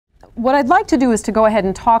what I'd like to do is to go ahead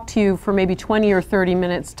and talk to you for maybe 20 or 30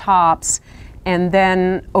 minutes tops, and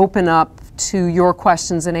then open up to your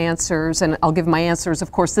questions and answers, and I'll give my answers.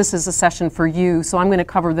 Of course, this is a session for you, so I'm going to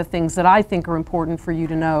cover the things that I think are important for you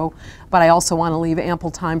to know, but I also want to leave ample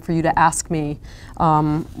time for you to ask me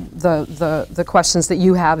the questions that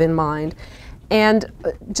you have in mind. And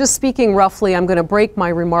just speaking roughly, I'm going to break my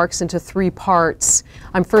remarks into 3 parts.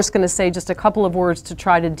 I'm first going to say just a couple of words to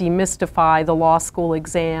try to demystify the law school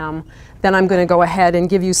exam. Then I'm going to go ahead and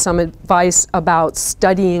give you some advice about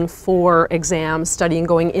studying for exams, studying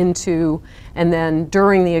going into and then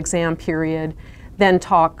during the exam period. Then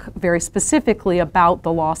talk very specifically about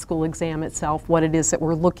the law school exam itself, what it is that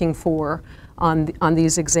we're looking for on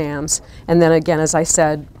these exams. And then again, as I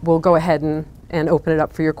said, we'll go ahead and open it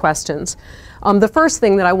up for your questions. The first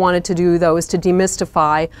thing that I wanted to do, though, is to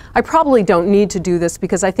demystify. I probably don't need to do this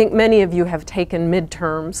because I think many of you have taken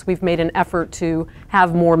midterms. We've made an effort to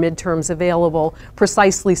have more midterms available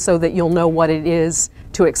precisely so that you'll know what it is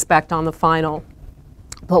to expect on the final.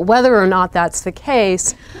 But whether or not that's the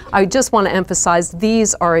case, I just want to emphasize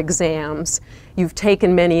these are exams. You've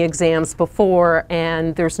taken many exams before,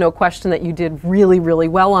 and there's no question that you did really, really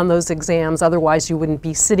well on those exams. Otherwise, you wouldn't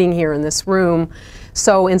be sitting here in this room.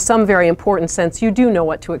 So in some very important sense, you do know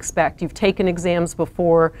what to expect. You've taken exams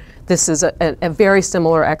before. This is a very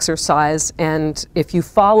similar exercise, and if you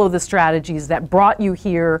follow the strategies that brought you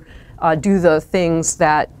here, do the things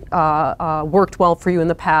that worked well for you in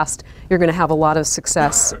the past, you're going to have a lot of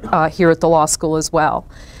success here at the law school as well.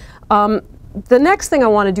 The next thing I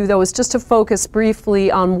want to do, though, is just to focus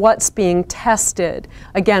briefly on what's being tested.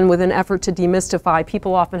 Again, with an effort to demystify,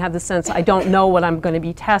 people often have the sense, I don't know what I'm going to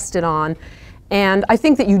be tested on. And I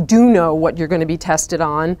think that you do know what you're going to be tested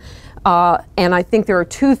on. And I think there are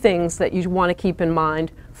 2 things that you want to keep in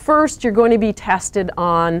mind. First, you're going to be tested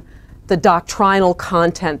on the doctrinal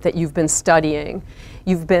content that you've been studying.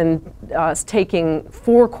 You've been taking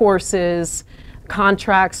 4 courses,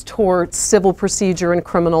 contracts, torts, civil procedure, and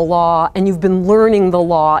criminal law, and you've been learning the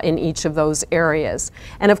law in each of those areas.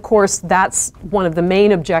 And of course, that's one of the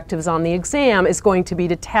main objectives on the exam, is going to be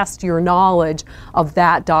to test your knowledge of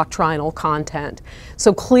that doctrinal content.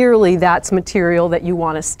 So clearly that's material that you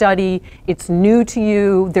want to study. It's new to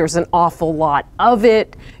you. There's an awful lot of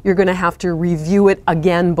it. You're going to have to review it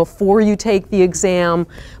again before you take the exam.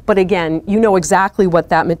 But again, you know exactly what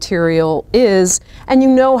that material is, and you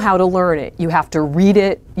know how to learn it. You have to read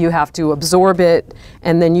it, you have to absorb it,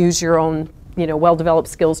 and then use your own, well-developed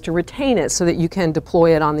skills to retain it so that you can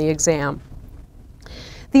deploy it on the exam.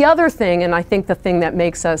 The other thing, and I think the thing that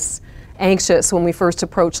makes us anxious when we first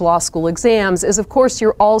approach law school exams, is of course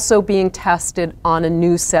you're also being tested on a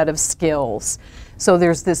new set of skills. So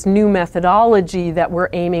there's this new methodology that we're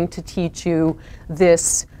aiming to teach you,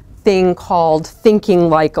 this thing called thinking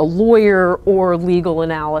like a lawyer or legal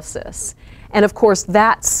analysis. And of course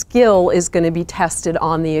that skill is going to be tested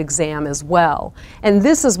on the exam as well. And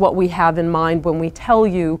this is what we have in mind when we tell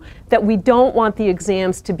you that we don't want the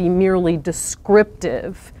exams to be merely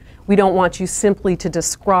descriptive. We don't want you simply to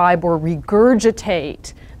describe or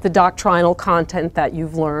regurgitate the doctrinal content that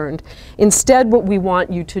you've learned. Instead, what we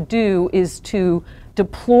want you to do is to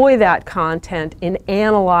deploy that content in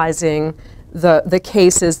analyzing the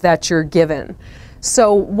cases that you're given.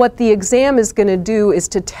 So what the exam is going to do is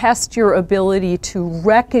to test your ability to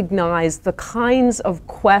recognize the kinds of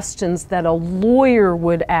questions that a lawyer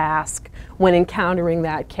would ask when encountering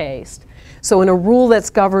that case. So in a world that's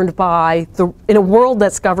governed by the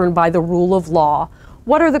rule of law,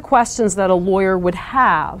 what are the questions that a lawyer would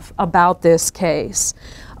have about this case?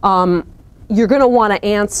 You're going to want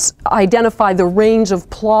to identify the range of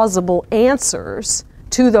plausible answers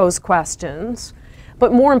to those questions.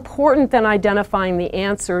 But more important than identifying the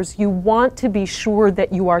answers, you want to be sure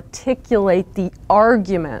that you articulate the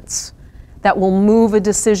arguments that will move a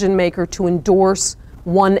decision maker to endorse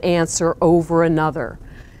one answer over another.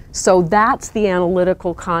 So that's the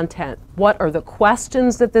analytical content. What are the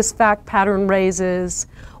questions that this fact pattern raises?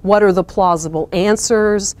 What are the plausible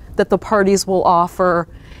answers that the parties will offer?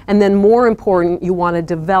 And then more important, you want to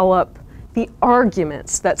develop the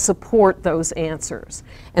arguments that support those answers.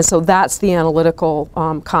 And so that's the analytical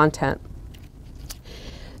content.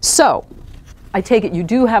 So I take it you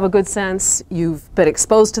do have a good sense. You've been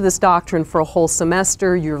exposed to this doctrine for a whole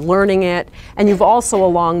semester. You're learning it. And you've also,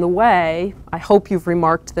 along the way, I hope you've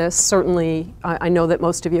remarked this, certainly I know that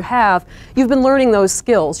most of you have, you've been learning those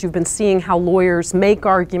skills. You've been seeing how lawyers make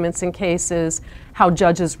arguments in cases, how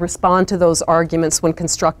judges respond to those arguments when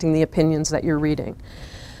constructing the opinions that you're reading.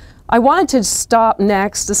 I wanted to stop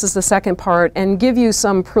next, this is the second part, and give you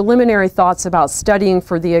some preliminary thoughts about studying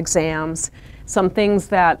for the exams. some things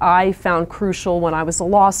that I found crucial when I was a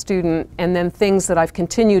law student, and then things that I've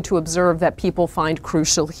continued to observe that people find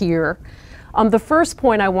crucial here. The first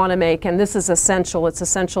point I want to make, and this is essential, it's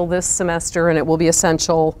essential this semester and it will be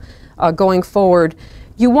essential going forward,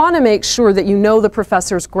 you want to make sure that you know the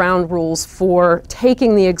professor's ground rules for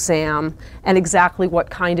taking the exam and exactly what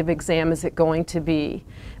kind of exam is it going to be.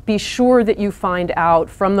 Be sure that you find out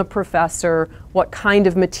from the professor what kind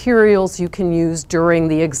of materials you can use during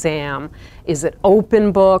the exam. Is it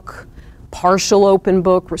open book, partial open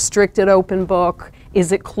book, restricted open book?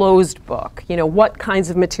 Is it closed book? You know, what kinds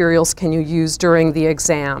of materials can you use during the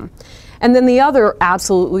exam? And then the other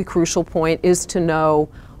absolutely crucial point is to know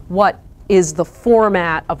what is the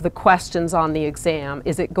format of the questions on the exam.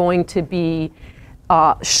 Is it going to be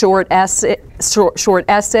short essays?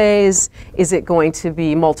 Is it going to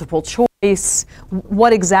be multiple choice?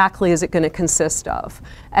 What exactly is it going to consist of?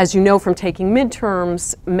 As you know from taking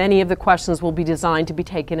midterms, many of the questions will be designed to be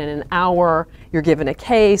taken in an hour. You're given a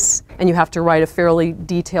case, and you have to write a fairly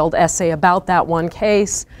detailed essay about that one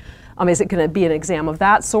case. Is it going to be an exam of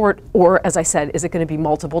that sort? Or, as I said, is it going to be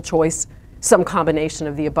multiple choice? Some combination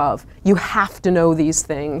of the above. You have to know these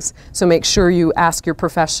things, so make sure you ask your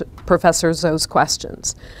professors those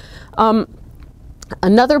questions.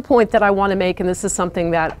 Another point that I want to make, and this is something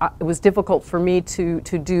that it was difficult for me to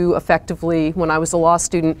do effectively when I was a law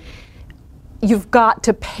student, you've got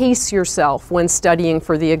to pace yourself when studying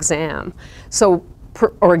for the exam. So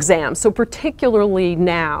particularly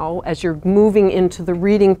now, as you're moving into the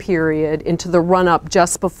reading period, into the run-up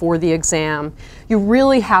just before the exam, you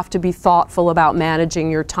really have to be thoughtful about managing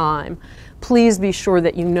your time. Please be sure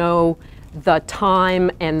that you know the time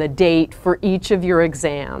and the date for each of your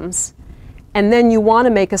exams. And then you want to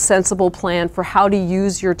make a sensible plan for how to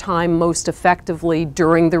use your time most effectively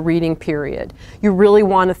during the reading period. You really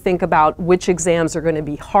want to think about which exams are going to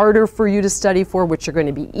be harder for you to study for, which are going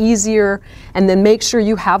to be easier, and then make sure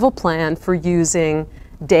you have a plan for using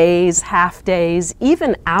days, half days,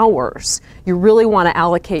 even hours. You really want to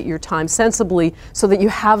allocate your time sensibly so that you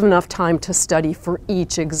have enough time to study for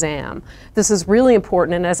each exam. This is really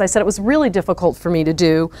important, and as I said, it was really difficult for me to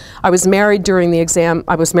do. I was married during the exam.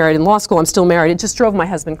 I was married in law school. I'm still married. It just drove my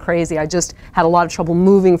husband crazy. I just had a lot of trouble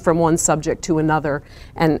moving from one subject to another,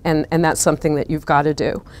 and that's something that you've got to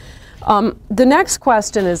do. The next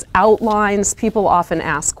question is outlines. People often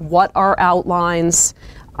ask, what are outlines?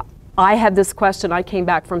 I had this question. I came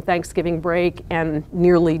back from Thanksgiving break and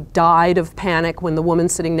nearly died of panic when the woman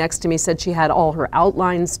sitting next to me said she had all her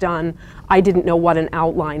outlines done. I didn't know what an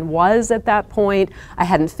outline was at that point. I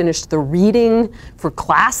hadn't finished the reading for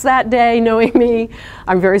class that day, knowing me.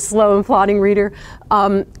 I'm a very slow and plodding reader.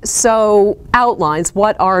 So outlines,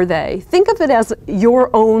 what are they? Think of it as your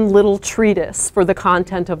own little treatise for the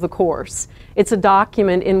content of the course. It's a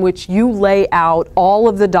document in which you lay out all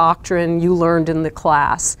of the doctrine you learned in the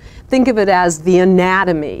class. Think of it as the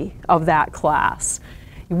anatomy of that class.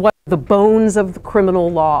 What are the bones of the criminal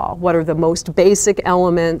law? What are the most basic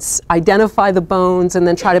elements? Identify the bones and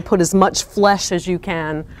then try to put as much flesh as you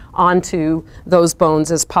can onto those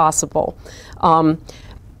bones as possible.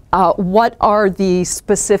 What are the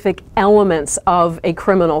specific elements of a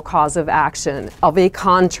criminal cause of action, of a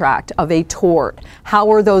contract, of a tort? How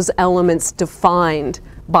are those elements defined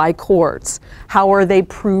by courts? How are they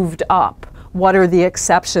proved up? What are the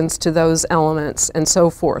exceptions to those elements, and so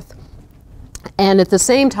forth? And at the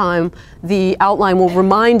same time, the outline will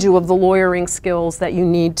remind you of the lawyering skills that you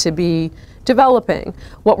need to be developing.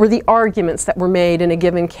 What were the arguments that were made in a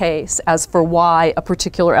given case as for why a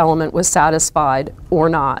particular element was satisfied or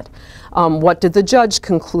not? What did the judge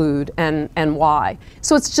conclude and why?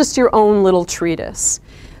 So it's just your own little treatise.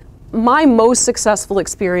 My most successful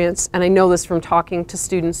experience, and I know this from talking to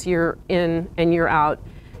students year in and year out,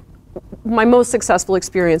 my most successful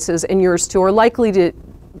experiences, and yours too, are likely to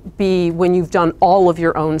be when you've done all of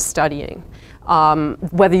your own studying.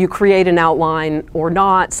 Whether you create an outline or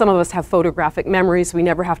not. Some of us have photographic memories. We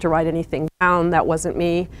never have to write anything down. That wasn't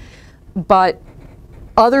me. But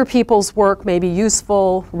other people's work may be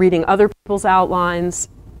useful, reading other people's outlines,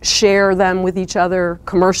 share them with each other,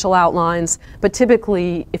 commercial outlines. But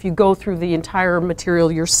typically, if you go through the entire material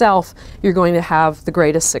yourself, you're going to have the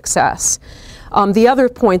greatest success. The other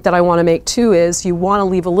point that I want to make too is you want to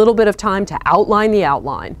leave a little bit of time to outline the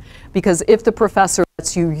outline, because if the professor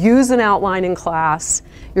lets you use an outline in class,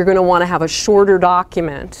 you're going to want to have a shorter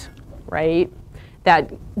document, right?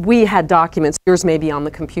 That we had documents, yours may be on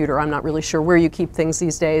the computer, I'm not really sure where you keep things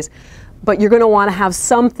these days, but you're going to want to have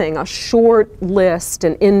something, a short list,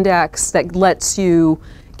 an index that lets you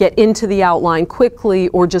get into the outline quickly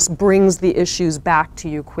or just brings the issues back to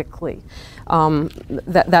you quickly.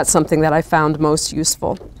 that's something that I found most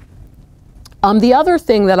useful. The other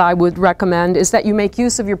thing that I would recommend is that you make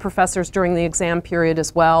use of your professors during the exam period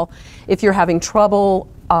as well. If you're having trouble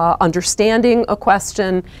understanding a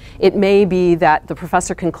question, it may be that the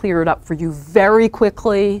professor can clear it up for you very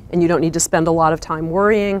quickly and you don't need to spend a lot of time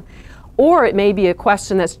worrying. Or it may be a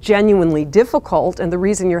question that's genuinely difficult, and the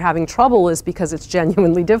reason you're having trouble is because it's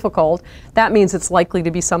genuinely difficult. That means it's likely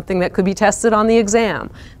to be something that could be tested on the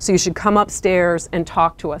exam. So you should come upstairs and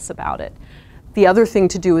talk to us about it. The other thing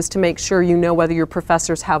to do is to make sure you know whether your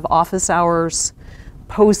professors have office hours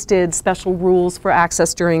posted, special rules for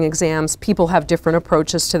access during exams. People have different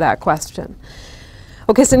approaches to that question.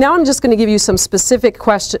 Okay, so now I'm just going to give you some specific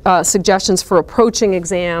suggestions for approaching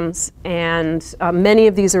exams, and many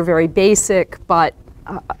of these are very basic, but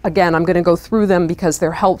again, I'm going to go through them because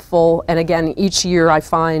they're helpful, and again, each year I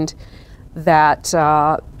find that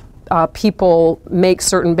people make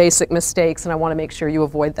certain basic mistakes, and I want to make sure you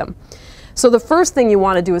avoid them. So the first thing you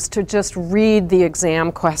want to do is to just read the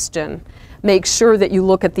exam question. Make sure that you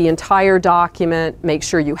look at the entire document, make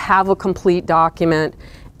sure you have a complete document,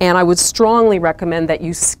 and I would strongly recommend that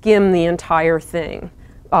you skim the entire thing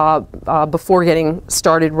before getting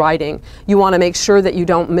started writing. You want to make sure that you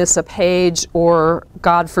don't miss a page or,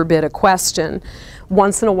 God forbid, a question.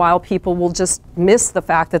 Once in a while, people will just miss the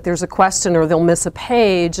fact that there's a question, or they'll miss a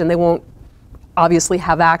page and they won't obviously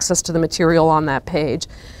have access to the material on that page.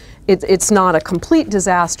 It's not a complete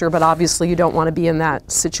disaster, but obviously you don't want to be in that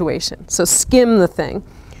situation. So skim the thing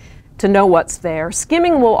to know what's there.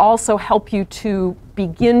 Skimming will also help you to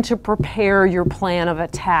begin to prepare your plan of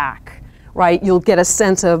attack, right? You'll get a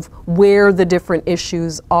sense of where the different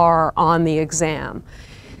issues are on the exam.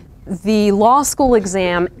 The law school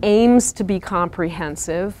exam aims to be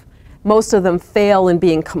comprehensive. Most of them fail in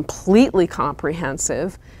being completely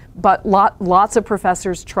comprehensive, but lots of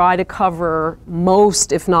professors try to cover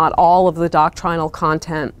most, if not all, of the doctrinal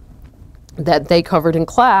content that they covered in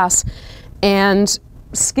class. And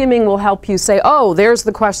skimming will help you say, oh, there's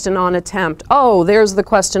the question on attempt. Oh, there's the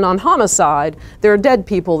question on homicide. There are dead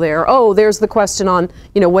people there. Oh, there's the question on,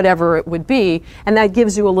 whatever it would be. And that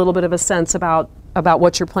gives you a little bit of a sense about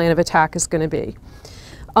what your plan of attack is going to be.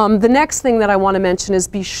 The next thing that I want to mention is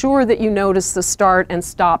be sure that you notice the start and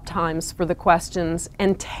stop times for the questions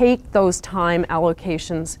and take those time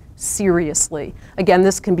allocations seriously. Again,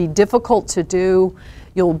 this can be difficult to do.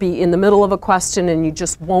 You'll be in the middle of a question and you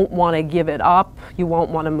just won't want to give it up. You won't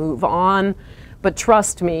want to move on. But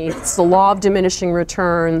trust me, it's the law of diminishing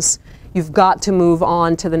returns. You've got to move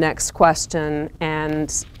on to the next question, and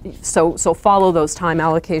so follow those time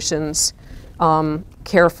allocations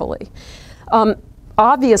carefully.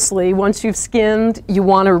 Obviously, once you've skimmed, you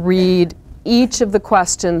want to read each of the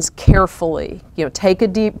questions carefully. Take a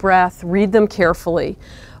deep breath, read them carefully.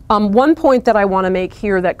 One point that I want to make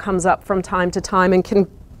here that comes up from time to time, and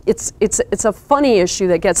it's a funny issue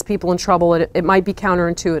that gets people in trouble. It might be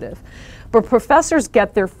counterintuitive, but professors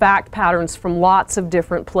get their fact patterns from lots of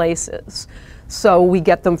different places. So we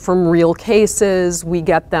get them from real cases, we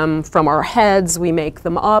get them from our heads, we make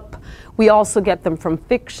them up. We also get them from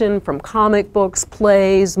fiction, from comic books,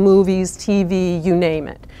 plays, movies, TV, you name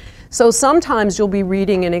it. So sometimes you'll be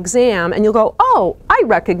reading an exam and you'll go, oh, I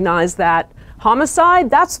recognize that homicide,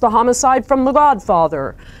 that's the homicide from The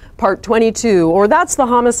Godfather, part 22, or that's the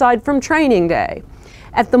homicide from Training Day.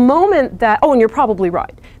 At the moment that, oh, and you're probably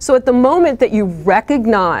right. So at the moment that you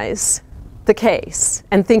recognize the case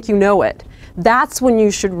and think you know it, that's when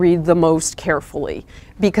you should read the most carefully,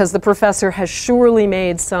 because the professor has surely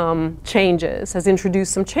made some changes, has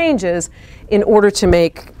introduced some changes in order to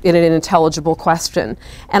make it an intelligible question.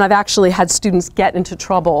 And I've actually had students get into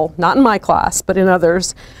trouble, not in my class, but in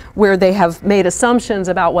others, where they have made assumptions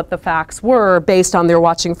about what the facts were based on their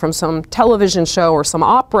watching from some television show or some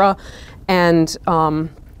opera, and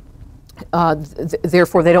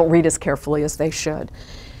therefore they don't read as carefully as they should.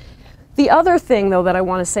 The other thing, though, that I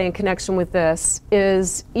want to say in connection with this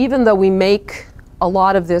is, even though we make a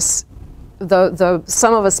lot of this,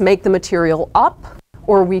 some of us make the material up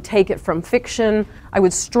or we take it from fiction, I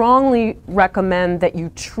would strongly recommend that you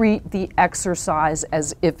treat the exercise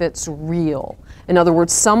as if it's real. In other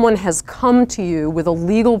words, someone has come to you with a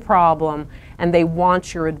legal problem and they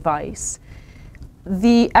want your advice.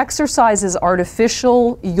 The exercise is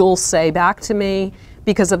artificial, you'll say back to me,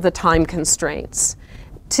 because of the time constraints.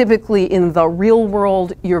 Typically in the real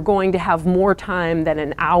world, you're going to have more time than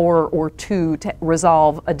an hour or two to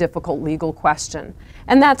resolve a difficult legal question.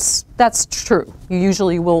 And that's true. You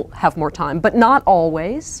usually will have more time, but not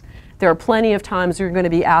always. There are plenty of times you're going to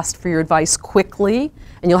be asked for your advice quickly,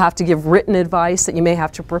 and you'll have to give written advice that you may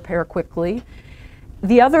have to prepare quickly.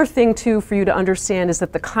 The other thing too for you to understand is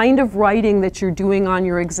that the kind of writing that you're doing on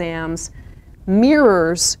your exams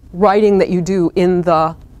mirrors writing that you do in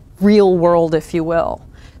the real world, if you will.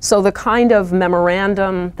 So the kind of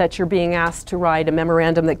memorandum that you're being asked to write, a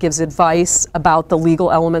memorandum that gives advice about the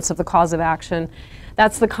legal elements of the cause of action,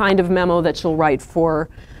 that's the kind of memo that you'll write for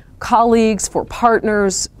colleagues, for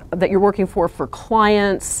partners that you're working for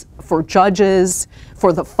clients, for judges,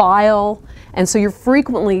 for the file. And so you're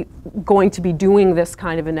frequently going to be doing this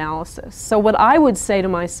kind of analysis. So what I would say to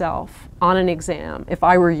myself on an exam, if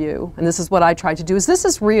I were you, and this is what I try to do, is this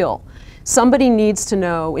is real. Somebody needs to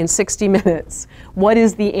know in 60 minutes what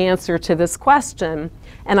is the answer to this question,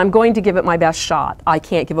 and I'm going to give it my best shot. I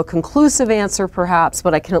can't give a conclusive answer perhaps,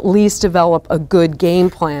 but I can at least develop a good game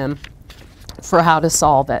plan for how to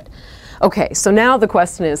solve it. Okay, so now the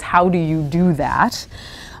question is, how do you do that?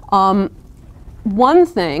 One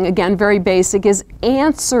thing, again, very basic, is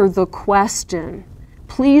answer the question.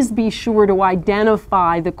 Please be sure to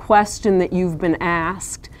identify the question that you've been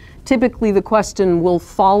asked. Typically, the question will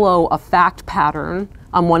follow a fact pattern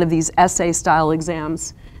on one of these essay-style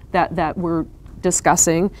exams that we're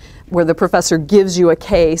discussing, where the professor gives you a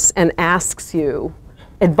case and asks you,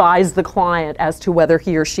 advise the client as to whether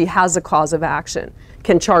he or she has a cause of action.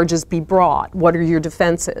 Can charges be brought? What are your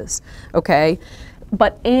defenses? Okay?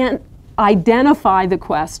 But identify the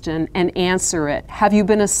question and answer it. Have you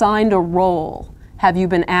been assigned a role? Have you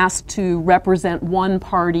been asked to represent one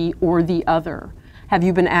party or the other? Have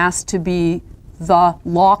you been asked to be the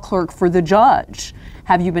law clerk for the judge?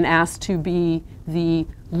 Have you been asked to be the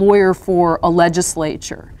lawyer for a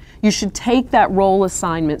legislature? You should take that role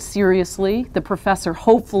assignment seriously. The professor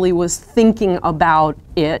hopefully was thinking about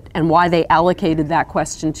it and why they allocated that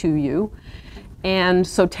question to you. And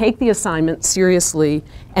so take the assignment seriously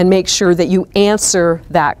and make sure that you answer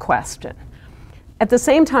that question. At the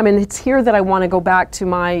same time, and it's here that I want to go back to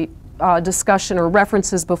my discussion or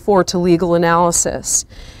references before to legal analysis,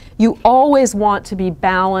 you always want to be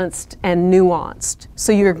balanced and nuanced.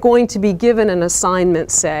 So you're going to be given an assignment,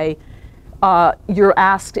 say, you're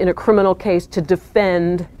asked in a criminal case to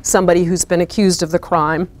defend somebody who's been accused of the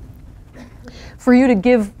crime. For you to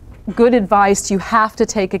give good advice, you have to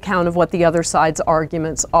take account of what the other side's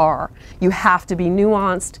arguments are. You have to be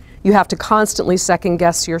nuanced. You have to constantly second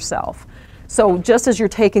guess yourself. So just as you're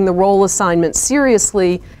taking the role assignment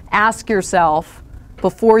seriously, ask yourself,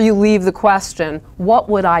 before you leave the question, what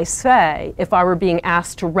would I say if I were being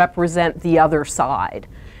asked to represent the other side?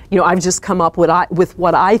 You know, I've just come up with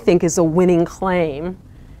what I think is a winning claim,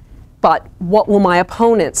 but what will my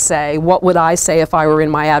opponent say? What would I say if I were in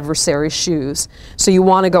my adversary's shoes? So you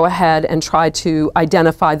want to go ahead and try to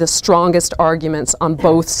identify the strongest arguments on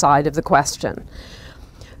both sides of the question.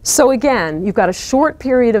 So again, you've got a short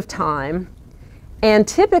period of time, and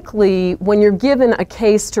typically when you're given a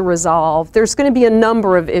case to resolve, there's going to be a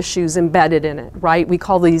number of issues embedded in it, right? We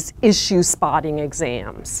call these issue spotting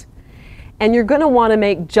exams. And you're going to want to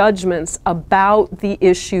make judgments about the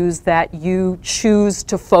issues that you choose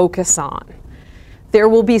to focus on. There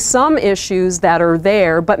will be some issues that are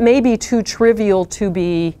there, but maybe too trivial to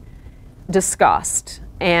be discussed.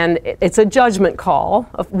 And it's a judgment call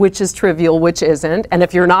of which is trivial, which isn't. And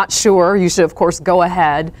if you're not sure, you should, of course, go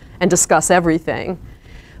ahead and discuss everything.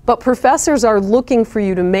 But professors are looking for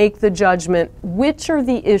you to make the judgment, which are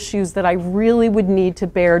the issues that I really would need to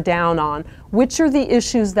bear down on? Which are the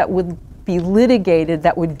issues that would be litigated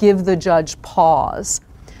that would give the judge pause?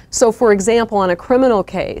 So for example, on a criminal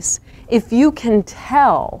case, if you can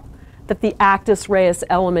tell that the actus reus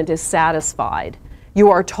element is satisfied,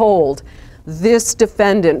 you are told, this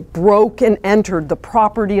defendant broke and entered the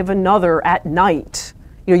property of another at night.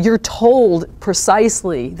 You know, you're told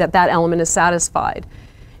precisely that that element is satisfied.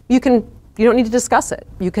 You don't need to discuss it.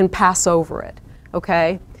 You can pass over it,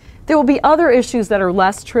 okay? There will be other issues that are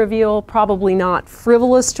less trivial, probably not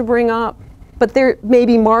frivolous to bring up, but they're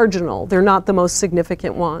maybe marginal. They're not the most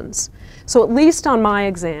significant ones. So at least on my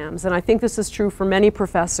exams, and I think this is true for many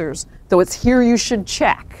professors, though it's here you should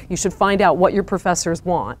check. You should find out what your professors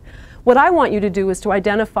want. What I want you to do is to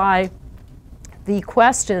identify the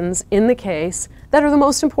questions in the case that are the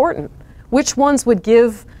most important. Which ones would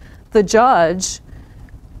give the judge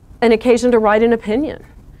an occasion to write an opinion?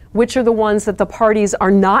 Which are the ones that the parties are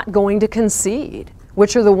not going to concede?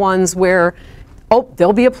 Which are the ones where, oh,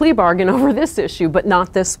 there'll be a plea bargain over this issue, but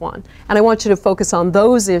not this one? And I want you to focus on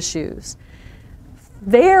those issues.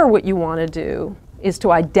 There, what you want to do is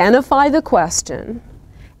to identify the question,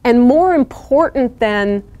 and more important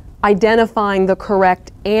than identifying the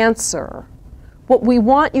correct answer, what we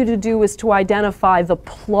want you to do is to identify the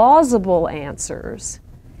plausible answers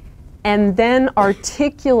and then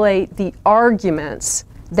articulate the arguments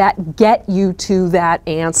that get you to that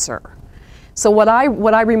answer. So what I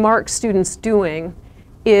remark students doing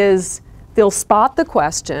is they'll spot the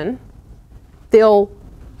question, they'll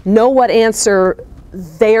know what answer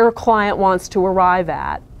their client wants to arrive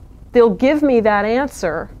at, they'll give me that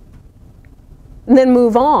answer, and then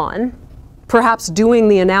move on, perhaps doing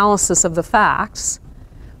the analysis of the facts,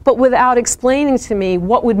 but without explaining to me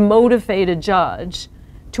what would motivate a judge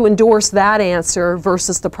to endorse that answer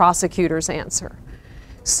versus the prosecutor's answer.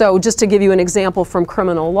 So just to give you an example from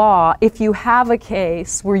criminal law, if you have a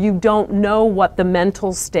case where you don't know what the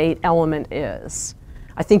mental state element is,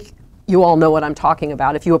 I think you all know what I'm talking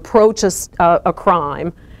about. If you approach a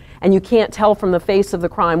crime and you can't tell from the face of the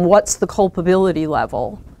crime what's the culpability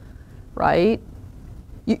level, right?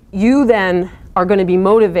 You then are going to be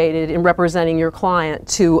motivated in representing your client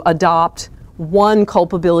to adopt one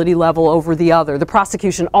culpability level over the other. The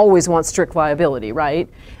prosecution always wants strict liability, right?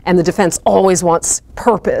 And the defense always wants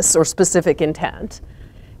purpose or specific intent,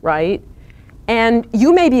 right? And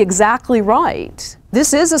you may be exactly right.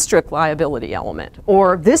 This is a strict liability element,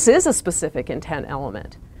 or this is a specific intent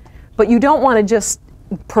element. But you don't want to just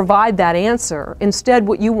provide that answer. Instead,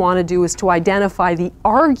 what you want to do is to identify the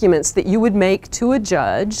arguments that you would make to a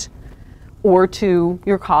judge or to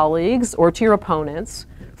your colleagues or to your opponents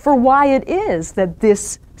for why it is that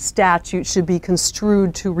this statute should be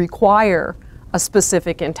construed to require a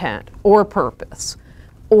specific intent or purpose,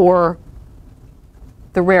 or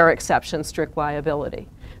the rare exception, strict liability.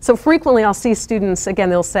 So frequently I'll see students, again,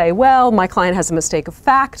 they'll say, well, my client has a mistake of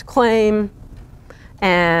fact claim,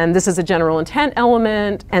 and this is a general intent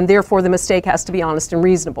element, and therefore the mistake has to be honest and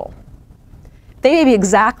reasonable. They may be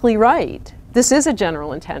exactly right. This is a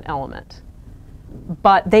general intent element.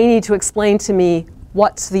 But they need to explain to me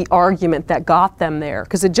what's the argument that got them there.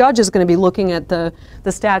 Because the judge is going to be looking at the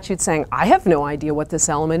statute saying, I have no idea what this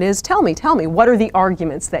element is. Tell me, what are the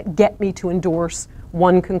arguments that get me to endorse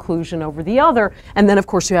one conclusion over the other? And then, of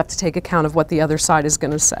course, you have to take account of what the other side is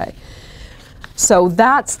going to say. So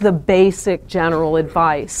that's the basic general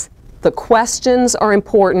advice. The questions are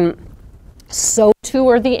important, so too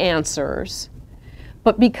are the answers.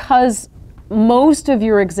 But because most of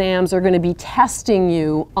your exams are going to be testing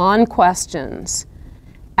you on questions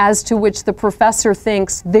as to which the professor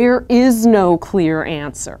thinks there is no clear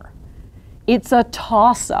answer. It's a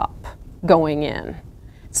toss-up going in.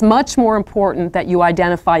 It's much more important that you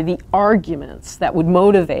identify the arguments that would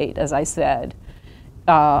motivate, as I said,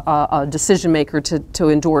 a decision maker to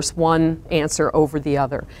endorse one answer over the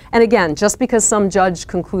other. And again, just because some judge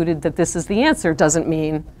concluded that this is the answer doesn't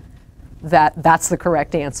mean that that's the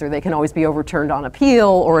correct answer. They can always be overturned on appeal,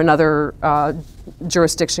 or another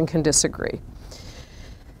jurisdiction can disagree.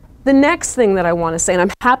 The next thing that I want to say, and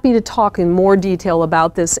I'm happy to talk in more detail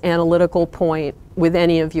about this analytical point with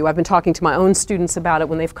any of you. I've been talking to my own students about it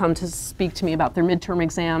when they've come to speak to me about their midterm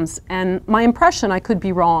exams, and my impression, I could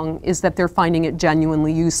be wrong, is that they're finding it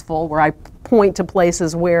genuinely useful, where I point to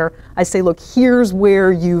places where I say, look, here's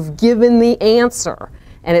where you've given the answer,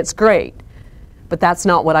 and it's great. But that's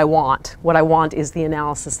not what I want. What I want is the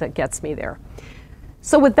analysis that gets me there.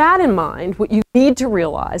 So with that in mind, what you need to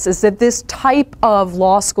realize is that this type of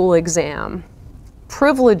law school exam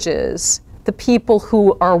privileges the people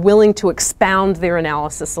who are willing to expound their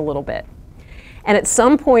analysis a little bit. And at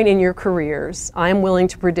some point in your careers, I am willing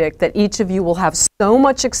to predict that each of you will have so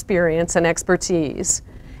much experience and expertise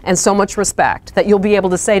and so much respect that you'll be able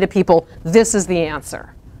to say to people, this is the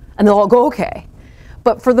answer. And they'll all go, okay.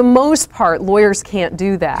 But for the most part, lawyers can't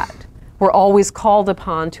do that. We're always called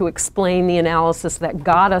upon to explain the analysis that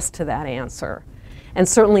got us to that answer. And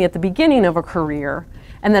certainly at the beginning of a career,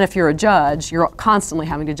 and then if you're a judge, you're constantly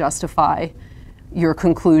having to justify your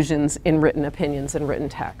conclusions in written opinions and written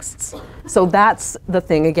texts. So that's the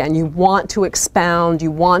thing, again, you want to expound,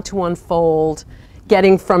 you want to unfold.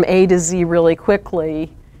 Getting from A to Z really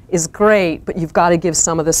quickly is great, but you've got to give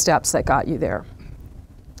some of the steps that got you there.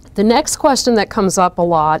 The next question that comes up a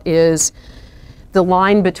lot is the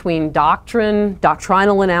line between doctrine,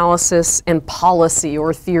 doctrinal analysis, and policy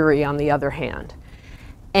or theory on the other hand.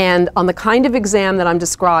 And on the kind of exam that I'm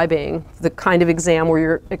describing, the kind of exam where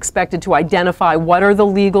you're expected to identify what are the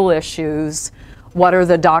legal issues, what are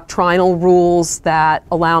the doctrinal rules that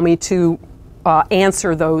allow me to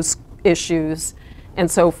answer those issues, and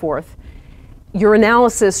so forth, your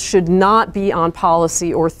analysis should not be on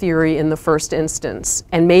policy or theory in the first instance,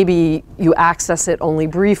 and maybe you access it only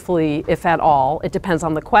briefly, if at all. It depends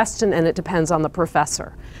on the question and it depends on the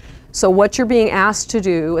professor. So what you're being asked to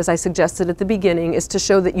do, as I suggested at the beginning, is to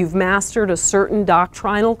show that you've mastered a certain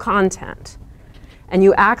doctrinal content, and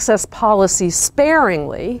you access policy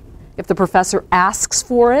sparingly if the professor asks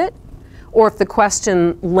for it, or if the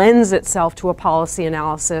question lends itself to a policy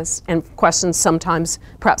analysis, and questions sometimes,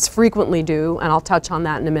 perhaps frequently do, and I'll touch on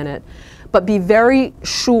that in a minute. But be very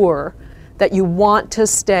sure that you want to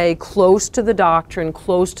stay close to the doctrine,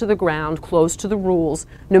 close to the ground, close to the rules,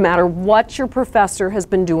 no matter what your professor has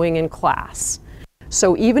been doing in class.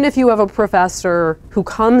 So even if you have a professor who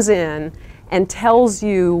comes in and tells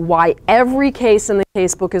you why every case in the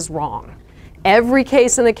casebook is wrong, every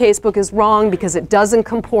case in the casebook is wrong because it doesn't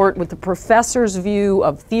comport with the professor's view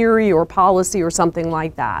of theory or policy or something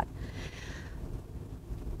like that,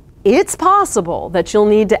 it's possible that you'll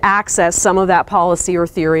need to access some of that policy or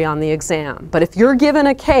theory on the exam. But if you're given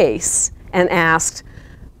a case and asked,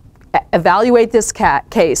 evaluate this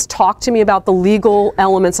case, talk to me about the legal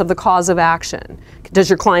elements of the cause of action. Does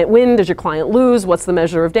your client win? Does your client lose? What's the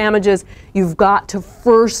measure of damages? You've got to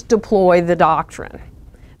first deploy the doctrine.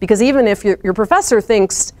 Because even if your professor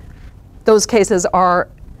thinks those cases are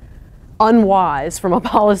unwise from a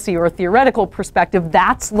policy or a theoretical perspective,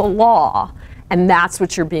 that's the law, and that's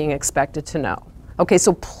what you're being expected to know. Okay,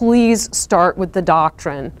 so please start with the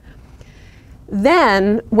doctrine.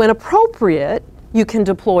 Then, when appropriate, you can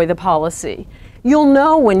deploy the policy. You'll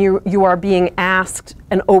know when you are being asked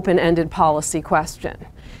an open-ended policy question.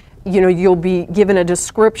 You know, you'll be given a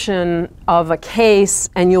description of a case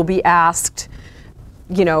and you'll be asked,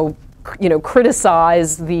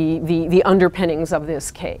 criticize the underpinnings of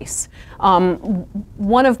this case.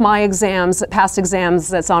 One of my exams, past exams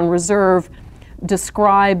that's on reserve,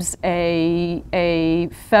 describes a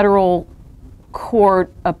federal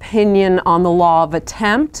court opinion on the law of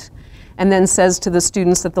attempt, and then says to the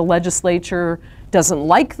students that the legislature doesn't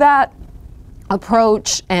like that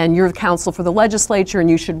approach, and you're the counsel for the legislature, and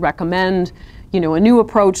you should recommend, a new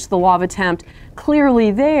approach to the law of attempt.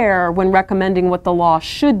 Clearly there, when recommending what the law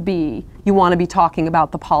should be, you want to be talking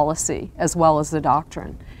about the policy as well as the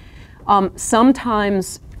doctrine.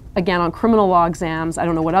 Sometimes, again, on criminal law exams, I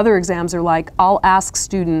don't know what other exams are like, I'll ask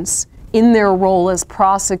students in their role as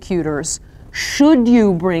prosecutors, should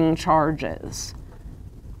you bring charges?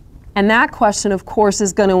 And that question, of course,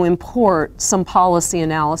 is going to import some policy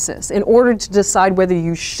analysis. In order to decide whether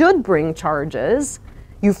you should bring charges,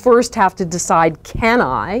 you first have to decide, can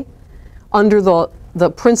I, under the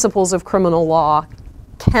principles of criminal law,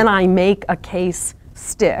 can I make a case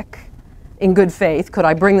stick in good faith? Could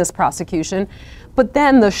I bring this prosecution? But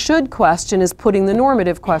then the should question is putting the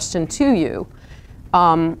normative question to you.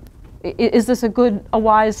 Is this a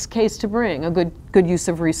wise case to bring, a good use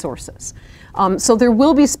of resources? So there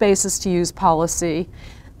will be spaces to use policy.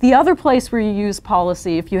 The other place where you use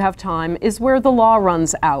policy, if you have time, is where the law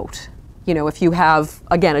runs out. If you have,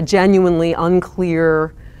 again, a genuinely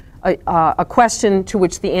unclear, a question to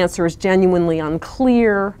which the answer is genuinely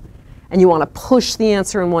unclear, and you want to push the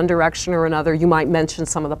answer in one direction or another, you might mention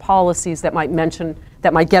some of the policies that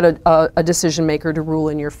might get a decision maker to rule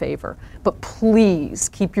in your favor. But please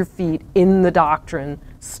keep your feet in the doctrine,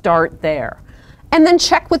 start there. And then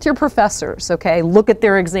check with your professors, okay? Look at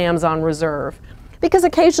their exams on reserve. Because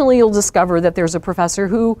occasionally you'll discover that there's a professor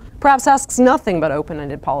who perhaps asks nothing but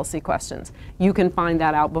open-ended policy questions. You can find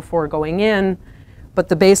that out before going in, but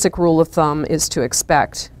the basic rule of thumb is to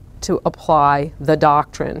expect to apply the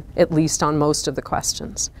doctrine, at least on most of the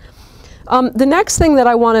questions. The next thing that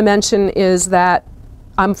I want to mention is that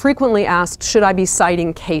I'm frequently asked, should I be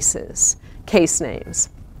citing cases, case names?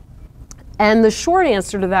 And the short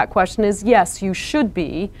answer to that question is yes, you should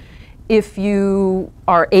be, if you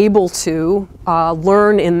are able to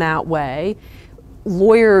learn in that way.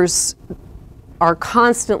 Lawyers are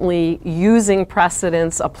constantly using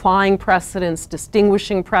precedents, applying precedents,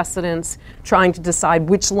 distinguishing precedents, trying to decide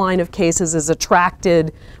which line of cases is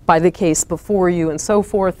attracted by the case before you and so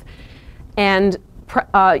forth. And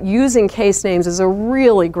using case names is a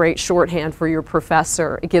really great shorthand for your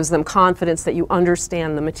professor. It gives them confidence that you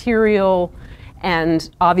understand the material, and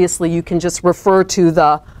obviously you can just refer to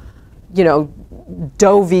the,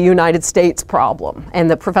 Doe v. United States problem,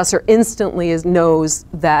 and the professor instantly knows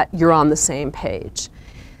that you're on the same page.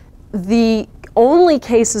 The only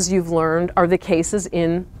cases you've learned are the cases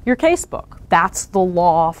in your casebook. That's the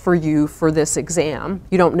law for you for this exam.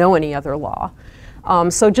 You don't know any other law.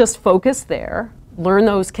 So just focus there. Learn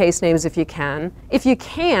those case names if you can. If you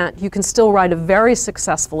can't, you can still write a very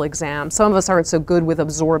successful exam. Some of us aren't so good with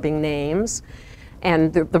absorbing names,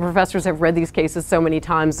 and the professors have read these cases so many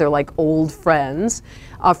times they're like old friends.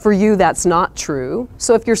 For you, that's not true.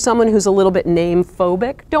 So if you're someone who's a little bit name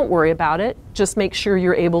phobic, don't worry about it. Just make sure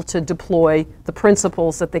you're able to deploy the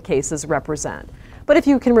principles that the cases represent. But if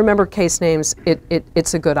you can remember case names,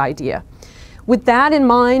 it's a good idea. With that in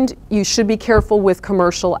mind, you should be careful with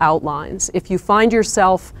commercial outlines. If you find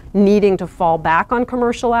yourself needing to fall back on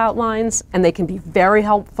commercial outlines, and they can be very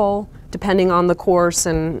helpful depending on the course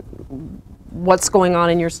and what's going on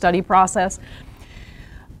in your study process,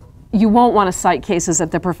 you won't want to cite cases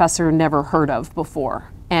that the professor never heard of before,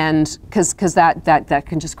 and because that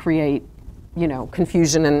can just create, you know,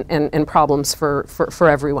 confusion and problems for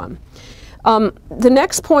everyone. The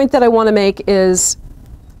next point that I want to make is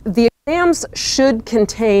the exams should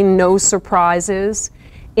contain no surprises,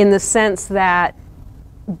 in the sense that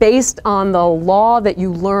based on the law that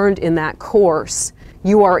you learned in that course,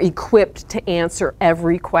 you are equipped to answer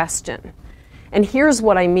every question. And here's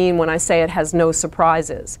what I mean when I say it has no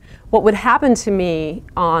surprises. What would happen to me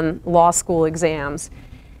on law school exams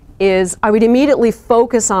is I would immediately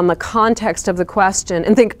focus on the context of the question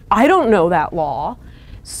and think, I don't know that law.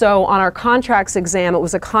 So on our contracts exam, it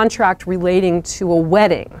was a contract relating to a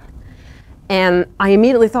wedding. And I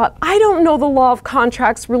immediately thought, I don't know the law of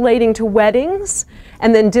contracts relating to weddings.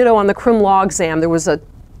 And then ditto on the crim law exam, there was a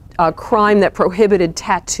crime that prohibited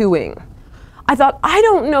tattooing. I thought, I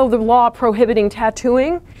don't know the law prohibiting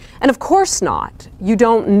tattooing. And of course not. You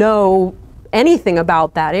don't know anything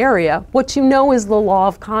about that area. What you know is the law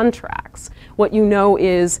of contracts. What you know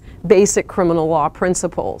is basic criminal law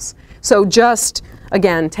principles. So just,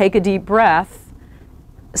 again, take a deep breath.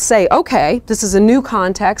 Say, okay, this is a new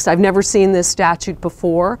context. I've never seen this statute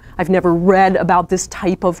before. I've never read about this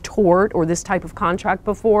type of tort or this type of contract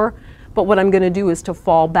before. But what I'm going to do is to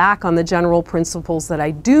fall back on the general principles that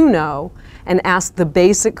I do know and ask the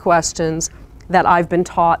basic questions that I've been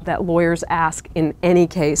taught that lawyers ask in any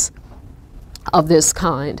case of this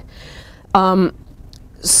kind.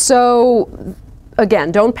 So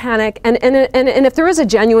again, don't panic. And if there is a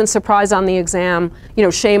genuine surprise on the exam, you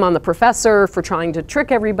know, shame on the professor for trying to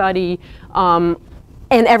trick everybody.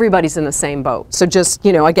 And everybody's in the same boat. So just,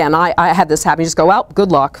 you know, again, I had this happen. You just go, well,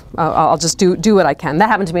 good luck. I'll just do what I can. That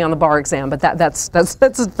happened to me on the bar exam, but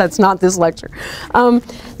that's not this lecture.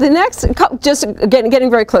 The next, just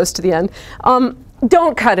getting very close to the end.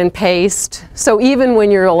 Don't cut and paste. So even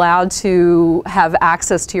when you're allowed to have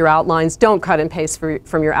access to your outlines, don't cut and paste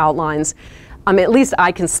from your outlines. At least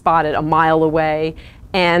I can spot it a mile away.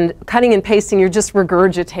 And cutting and pasting, you're just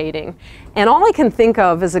regurgitating. And all I can think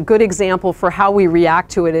of as a good example for how we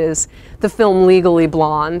react to it is the film Legally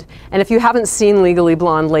Blonde. And if you haven't seen Legally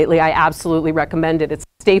Blonde lately, I absolutely recommend it. It's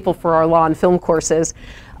a staple for our law and film courses.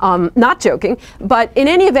 Not joking. But in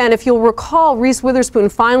any event, if you'll recall, Reese Witherspoon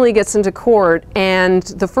finally gets into court, and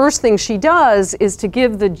the first thing she does is to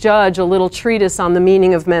give the judge a little treatise on the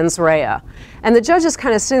meaning of mens rea. And the judge is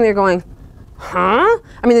kind of sitting there going, huh?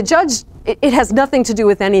 I mean, the judge, it has nothing to do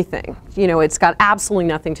with anything. You know, it's got absolutely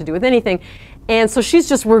nothing to do with anything. And so she's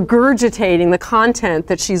just regurgitating the content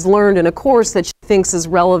that she's learned in a course that she thinks is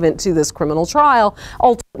relevant to this criminal trial.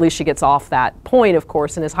 Ultimately, she gets off that point, of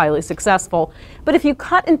course, and is highly successful. But if you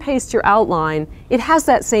cut and paste your outline, it has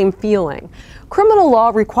that same feeling. Criminal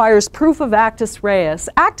law requires proof of actus reus.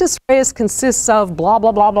 Actus reus consists of blah,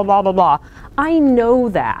 blah, blah, blah, blah, blah, blah. I know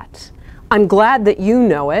that. I'm glad that you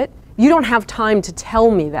know it. You don't have time to tell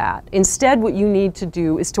me that. Instead, what you need to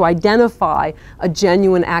do is to identify a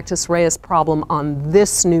genuine actus reus problem on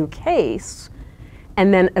this new case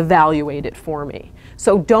and then evaluate it for me.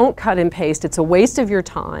 So don't cut and paste. It's a waste of your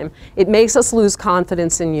time. It makes us lose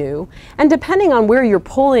confidence in you. And depending on where you're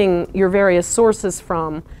pulling your various sources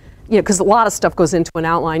from, you know, because a lot of stuff goes into an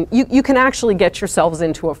outline, you can actually get yourselves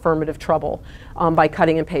into affirmative trouble by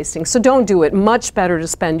cutting and pasting. So don't do it. Much better to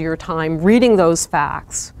spend your time reading those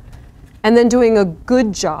facts and then doing a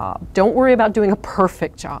good job. Don't worry about doing a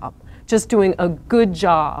perfect job. Just doing a good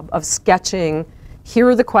job of sketching, here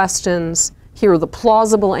are the questions, here are the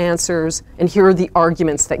plausible answers, and here are the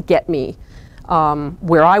arguments that get me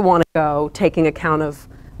where I want to go, taking account of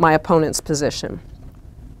my opponent's position.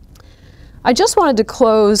 I just wanted to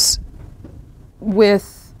close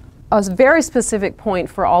with a very specific point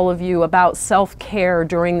for all of you about self-care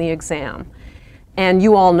during the exam. And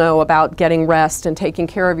you all know about getting rest and taking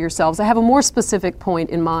care of yourselves. I have a more specific point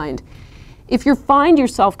in mind. If you find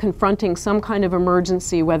yourself confronting some kind of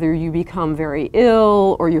emergency, whether you become very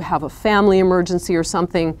ill or you have a family emergency or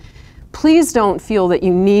something, please don't feel that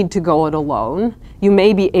you need to go it alone. You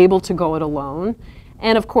may be able to go it alone.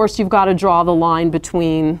 And of course, you've got to draw the line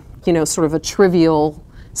between, you know, sort of a trivial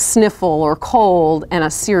sniffle or cold and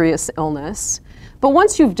a serious illness. But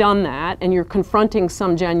once you've done that and you're confronting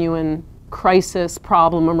some genuine crisis,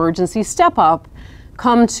 problem, emergency, step up,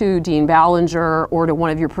 come to Dean Ballinger or to one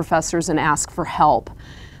of your professors and ask for help.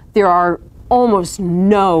 There are almost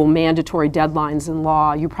no mandatory deadlines in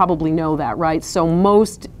law. You probably know that, right? So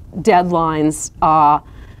most deadlines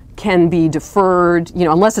can be deferred. You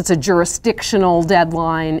know, unless it's a jurisdictional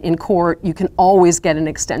deadline in court, you can always get an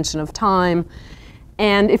extension of time.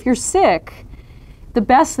 And if you're sick, the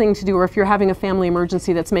best thing to do, or if you're having a family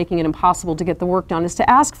emergency that's making it impossible to get the work done, is to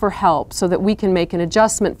ask for help so that we can make an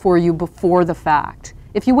adjustment for you before the fact.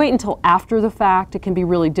 If you wait until after the fact, it can be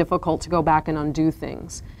really difficult to go back and undo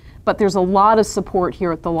things. But there's a lot of support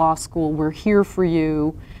here at the law school. We're here for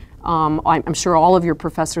you. I'm sure all of your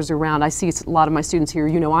professors are around. I see a lot of my students here.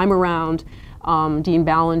 You know, I'm around, Dean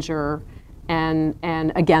Ballinger. And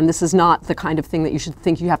again, this is not the kind of thing that you should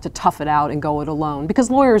think you have to tough it out and go it alone,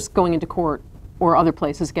 because lawyers going into court or other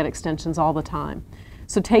places get extensions all the time.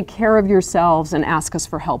 So take care of yourselves and ask us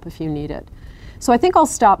for help if you need it. So I think I'll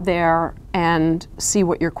stop there and see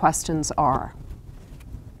what your questions are.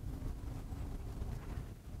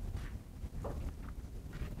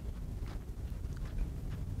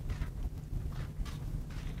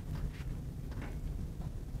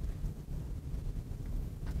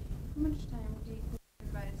 How much time do you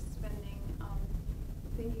advise spending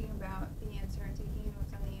thinking about the answer and taking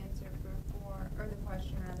notes on the answer before, or the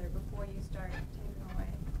question rather, before you start typing away?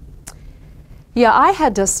 Yeah, I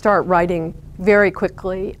had to start writing very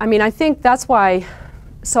quickly. I mean, I think that's why,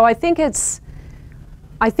 so I think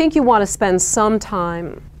you want to spend some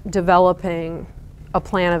time developing a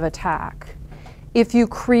plan of attack. If you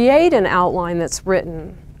create an outline that's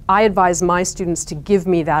written, I advise my students to give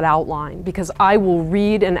me that outline, because I will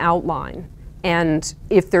read an outline, and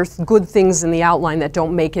if there's good things in the outline that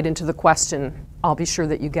don't make it into the question, I'll be sure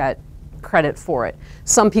that you get credit for it.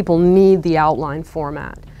 Some people need the outline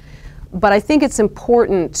format. But I think it's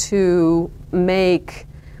important to make,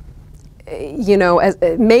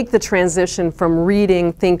 make the transition from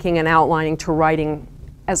reading, thinking, and outlining to writing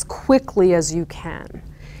as quickly as you can.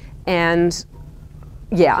 And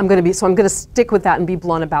yeah, I'm going to stick with that and be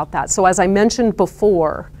blunt about that. So as I mentioned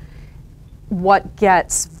before, what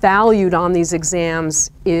gets valued on these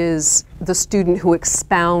exams is the student who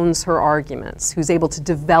expounds her arguments, who's able to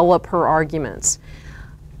develop her arguments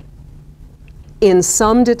in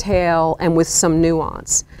some detail and with some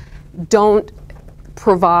nuance. Don't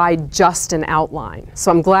provide just an outline.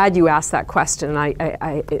 So I'm glad you asked that question.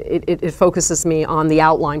 It focuses me on the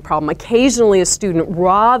outline problem. Occasionally a student,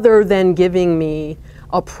 rather than giving me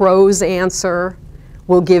a prose answer,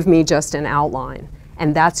 will give me just an outline.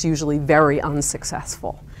 And that's usually very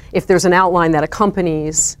unsuccessful. If there's an outline that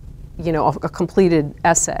accompanies, a completed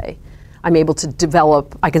essay, I'm able to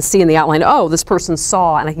develop, I can see in the outline, oh, this person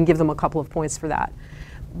saw, and I can give them a couple of points for that.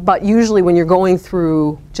 But usually when you're going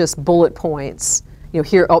through just bullet points,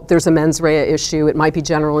 here, oh, there's a mens rea issue, it might be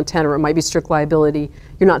general intent, or it might be strict liability,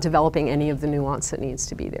 you're not developing any of the nuance that needs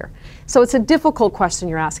to be there. So it's a difficult question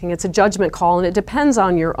you're asking. It's a judgment call, and it depends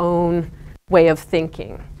on your own way of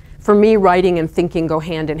thinking. For me, writing and thinking go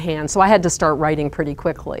hand in hand, so I had to start writing pretty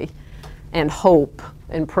quickly and hope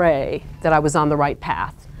and pray that I was on the right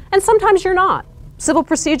path. And sometimes you're not. Civil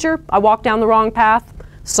procedure, I walked down the wrong path,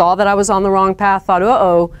 saw that I was on the wrong path, thought,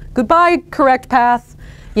 uh-oh, goodbye, correct path,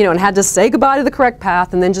 and had to say goodbye to the correct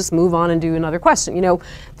path and then just move on and do another question.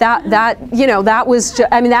 That was just,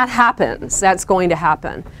 that happens. That's going to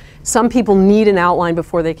happen. Some people need an outline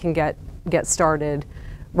before they can get started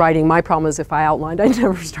writing. My problem is if I outlined, I'd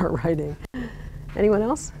never start writing. Anyone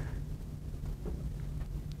else?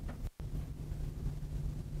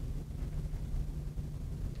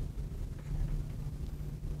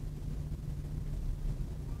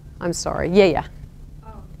 I'm sorry. Yeah.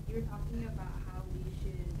 You were talking about how we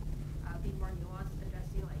should be more nuanced,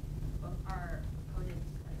 addressing both our opponents'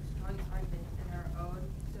 strongest arguments and our own.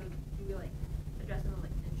 So do we address them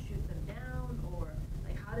and shoot them down, or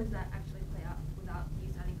how does that actually play out without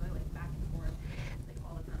you sounding going back and forth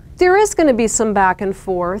all the time? There is going to be some back and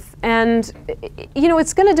forth, and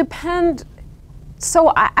it's going to depend.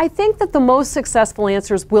 So I think that the most successful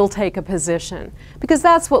answers will take a position, because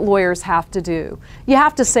that's what lawyers have to do. You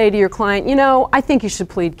have to say to your client, I think you should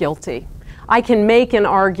plead guilty. I can make an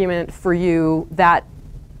argument for you that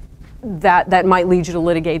might lead you to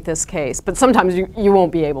litigate this case, but sometimes you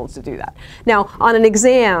won't be able to do that. Now, on an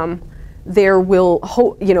exam, there will,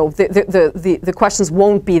 the questions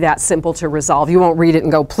won't be that simple to resolve. You won't read it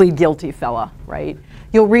and go, plead guilty, fella, right?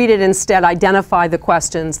 You'll read it instead, identify the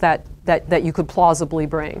questions that you could plausibly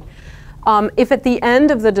bring. If at the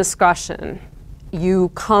end of the discussion you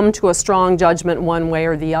come to a strong judgment one way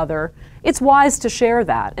or the other, it's wise to share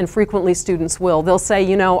that, and frequently students will. They'll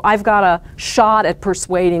say, I've got a shot at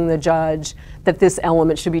persuading the judge that this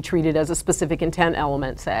element should be treated as a specific intent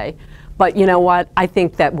element, say. But you know what? I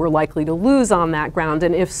think that we're likely to lose on that ground,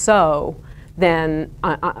 and if so, then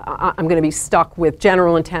I'm going to be stuck with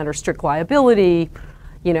general intent or strict liability,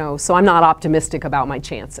 you know, so I'm not optimistic about my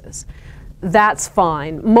chances. That's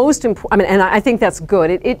fine. Most important, I mean, and I think that's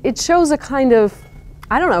good. It shows a kind of,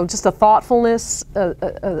 I don't know, just a thoughtfulness,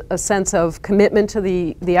 a sense of commitment to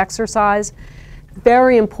the exercise.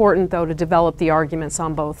 Very important, though, to develop the arguments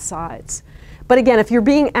on both sides. But again, if you're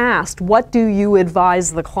being asked, what do you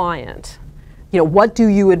advise the client? You know, what do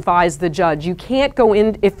you advise the judge? You can't go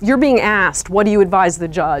in, if you're being asked, what do you advise the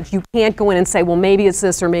judge? You can't go in and say, well, maybe it's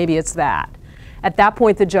this or maybe it's that. At that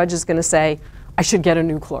point, the judge is going to say, I should get a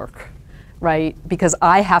new clerk, right? Because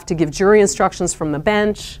I have to give jury instructions from the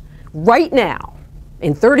bench right now.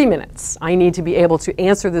 In 30 minutes, I need to be able to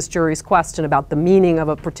answer this jury's question about the meaning of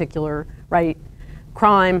a particular, right,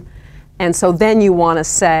 crime. And so then you want to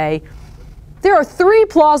say, there are 3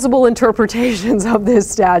 plausible interpretations of this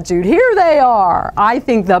statute. Here they are. I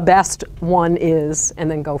think the best one is,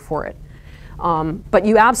 and then go for it. But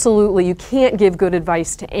you can't give good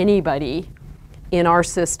advice to anybody in our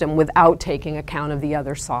system without taking account of the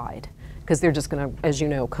other side, because they're just going to, as you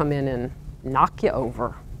know, come in and knock you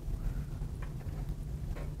over.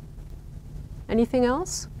 Anything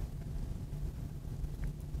else?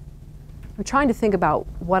 I'm trying to think about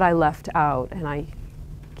what I left out, and I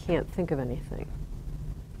can't think of anything.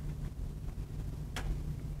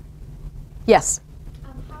 Yes?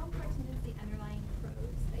 How important is the underlying prose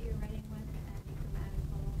that you're writing with and the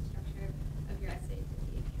grammatical structure of your essay to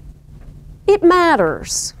the exam? It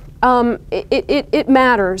matters. It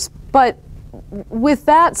matters. But with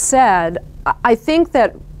that said, I think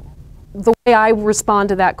that the way I respond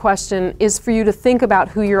to that question is for you to think about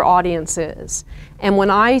who your audience is. And when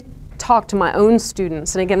I talk to my own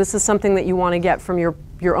students, and again, this is something that you want to get from your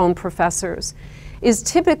own professors, is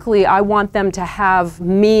typically I want them to have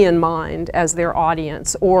me in mind as their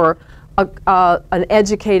audience, or an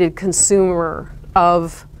educated consumer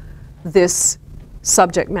of this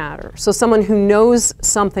subject matter. So someone who knows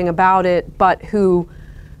something about it, but who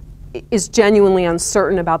is genuinely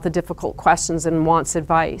uncertain about the difficult questions and wants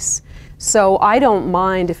advice. So I don't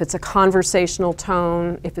mind if it's a conversational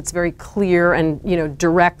tone, if it's very clear and, you know,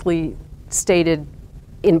 directly stated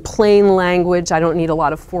in plain language. I don't need a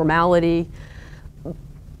lot of formality.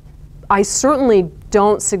 I certainly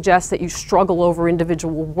don't suggest that you struggle over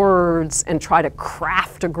individual words and try to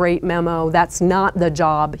craft a great memo. That's not the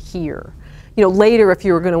job here. You know, later, if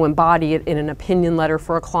you were going to embody it in an opinion letter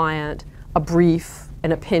for a client, a brief,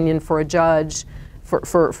 an opinion for a judge, for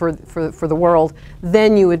the world,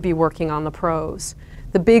 then you would be working on the prose.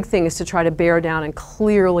 The big thing is to try to bear down and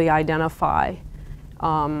clearly identify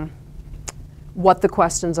what the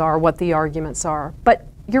questions are, what the arguments are. But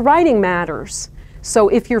your writing matters. So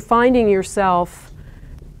if you're finding yourself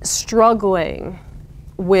struggling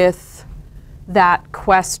with that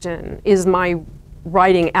question, is my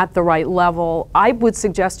writing at the right level, I would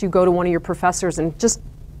suggest you go to one of your professors and just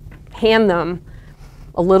hand them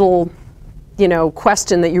a little, you know,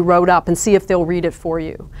 question that you wrote up and see if they'll read it for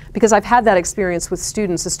you. Because I've had that experience with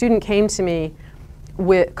students. A student came to me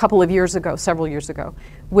a couple of years ago, several years ago,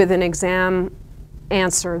 with an exam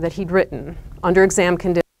answer that he'd written under exam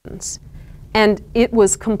conditions. And it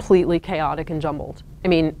was completely chaotic and jumbled. I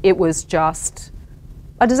mean, it was just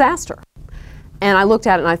a disaster. And I looked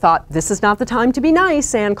at it and I thought, this is not the time to be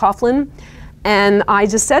nice, Ann Coughlin. And I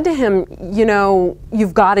just said to him, you know,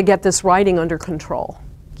 you've got to get this writing under control.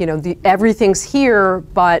 You know, everything's here,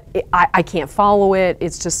 but I can't follow it.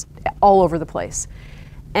 It's just all over the place.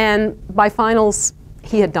 And by finals,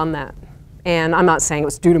 he had done that. And I'm not saying it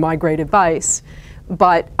was due to my great advice,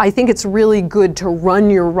 but I think it's really good to run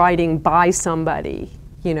your writing by somebody,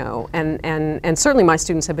 you know, and certainly my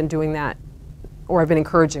students have been doing that, or I've been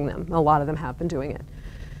encouraging them. A lot of them have been doing it.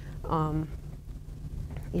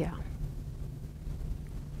 Yeah.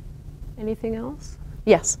 Anything else?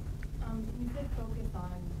 Yes? You said focus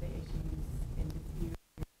on the issues and disputes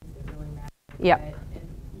that really matter. Yep. And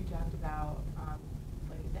you talked about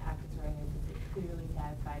like the actress writing is clearly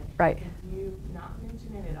satisfied. Right. Do you not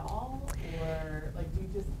mention it at all, or like do you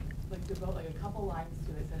just like devote like a couple lines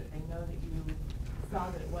to it so that they know that you saw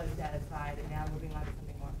that it was satisfied and now moving on to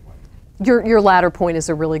something more important? Your latter point is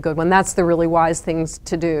a really good one. That's the really wise things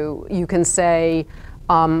to do. You can say,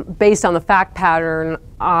 based on the fact pattern,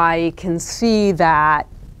 I can see that,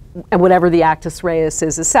 and whatever the actus reus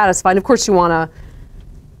is satisfied. Of course, you want to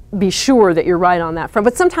be sure that you're right on that front.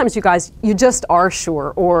 But sometimes, you guys, you just are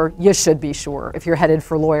sure, or you should be sure if you're headed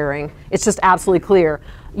for lawyering. It's just absolutely clear.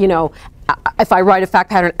 You know, if I write a fact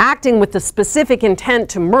pattern, acting with the specific intent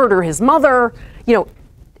to murder his mother, you know,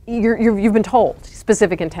 you've been told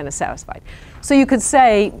specific intent is satisfied. So you could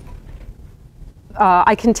say,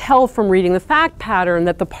 I can tell from reading the fact pattern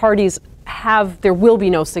that the parties there will be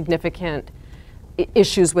no significant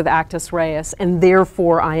issues with actus reus, and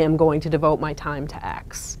therefore I am going to devote my time to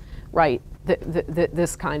X, right?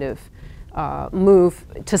 This kind of move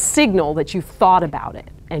to signal that you've thought about it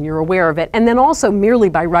and you're aware of it. And then also merely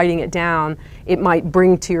by writing it down, it might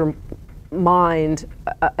bring to your mind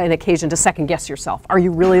an occasion to second guess yourself. Are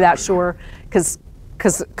you really that sure? Because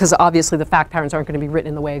obviously the fact patterns aren't going to be written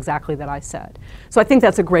in the way exactly that I said. So I think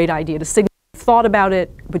that's a great idea to signal you've thought about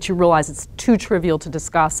it, but you realize it's too trivial to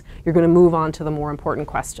discuss. You're going to move on to the more important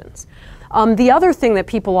questions. The other thing that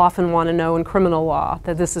people often want to know in criminal law,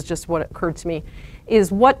 that this is just what occurred to me, is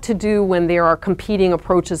what to do when there are competing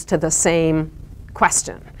approaches to the same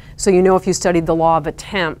question. So if you studied the law of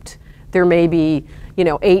attempt, there may be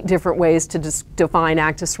 8 different ways to define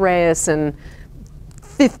actus reus and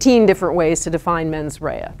 15 different ways to define mens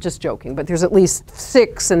rea. Just joking, but there's at least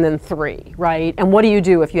 6 and then 3, right? And what do you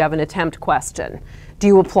do if you have an attempt question? Do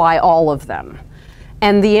you apply all of them?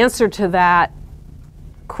 And the answer to that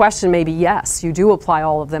question may be yes, you do apply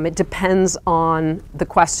all of them. It depends on the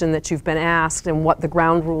question that you've been asked and what the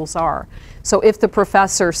ground rules are. So if the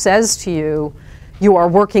professor says to you, you are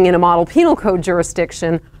working in a model penal code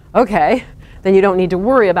jurisdiction, okay, then you don't need to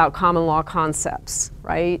worry about common law concepts,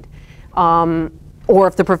 right? Or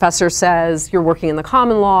if the professor says you're working in the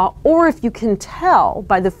common law, or if you can tell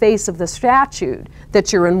by the face of the statute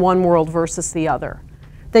that you're in one world versus the other,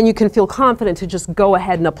 then you can feel confident to just go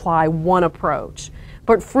ahead and apply one approach.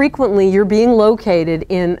 But frequently you're being located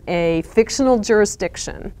in a fictional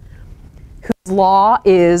jurisdiction whose law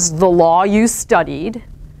is the law you studied,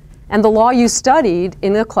 and the law you studied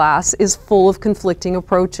in a class is full of conflicting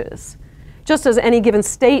approaches. Just as any given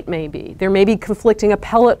state may be. There may be conflicting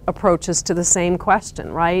appellate approaches to the same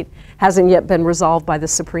question, right? Hasn't yet been resolved by the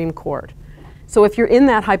Supreme Court. So if you're in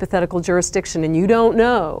that hypothetical jurisdiction and you don't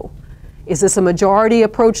know, is this a majority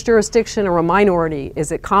approach jurisdiction or a minority?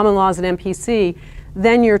 Is it common laws and MPC?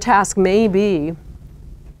 Then your task may be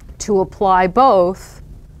to apply both,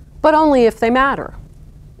 but only if they matter.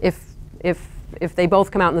 If they both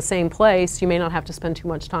come out in the same place, you may not have to spend too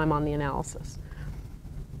much time on the analysis.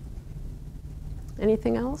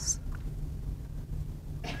 Anything else?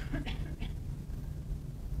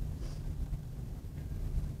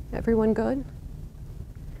 Everyone good?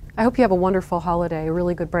 I hope you have a wonderful holiday, a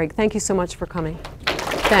really good break. Thank you so much for coming.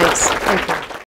 Thanks. Thank you.